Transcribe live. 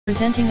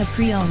Presenting a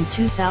pre-owned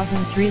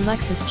 2003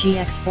 Lexus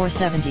GX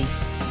 470.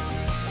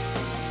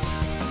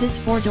 This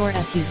 4-door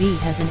SUV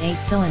has an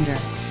 8-cylinder,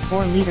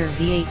 4-liter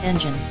V8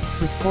 engine,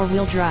 with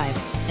 4-wheel drive,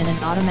 and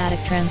an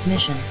automatic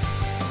transmission.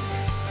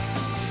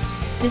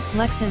 This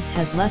Lexus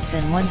has less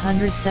than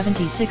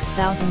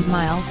 176,000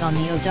 miles on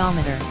the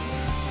odometer.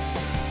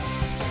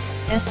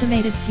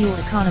 Estimated fuel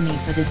economy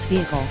for this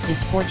vehicle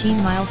is 14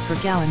 miles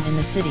per gallon in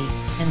the city,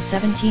 and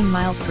 17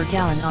 miles per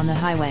gallon on the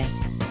highway.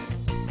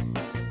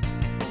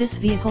 This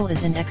vehicle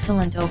is in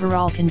excellent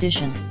overall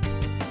condition.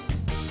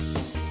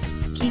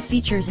 Key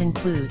features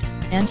include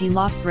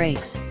anti-lock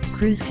brakes,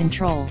 cruise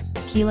control,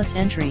 keyless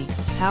entry,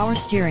 power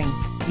steering,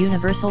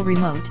 universal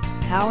remote,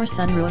 power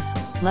sunroof,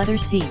 leather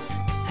seats,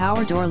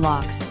 power door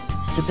locks,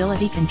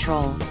 stability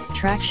control,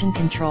 traction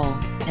control,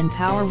 and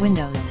power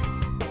windows.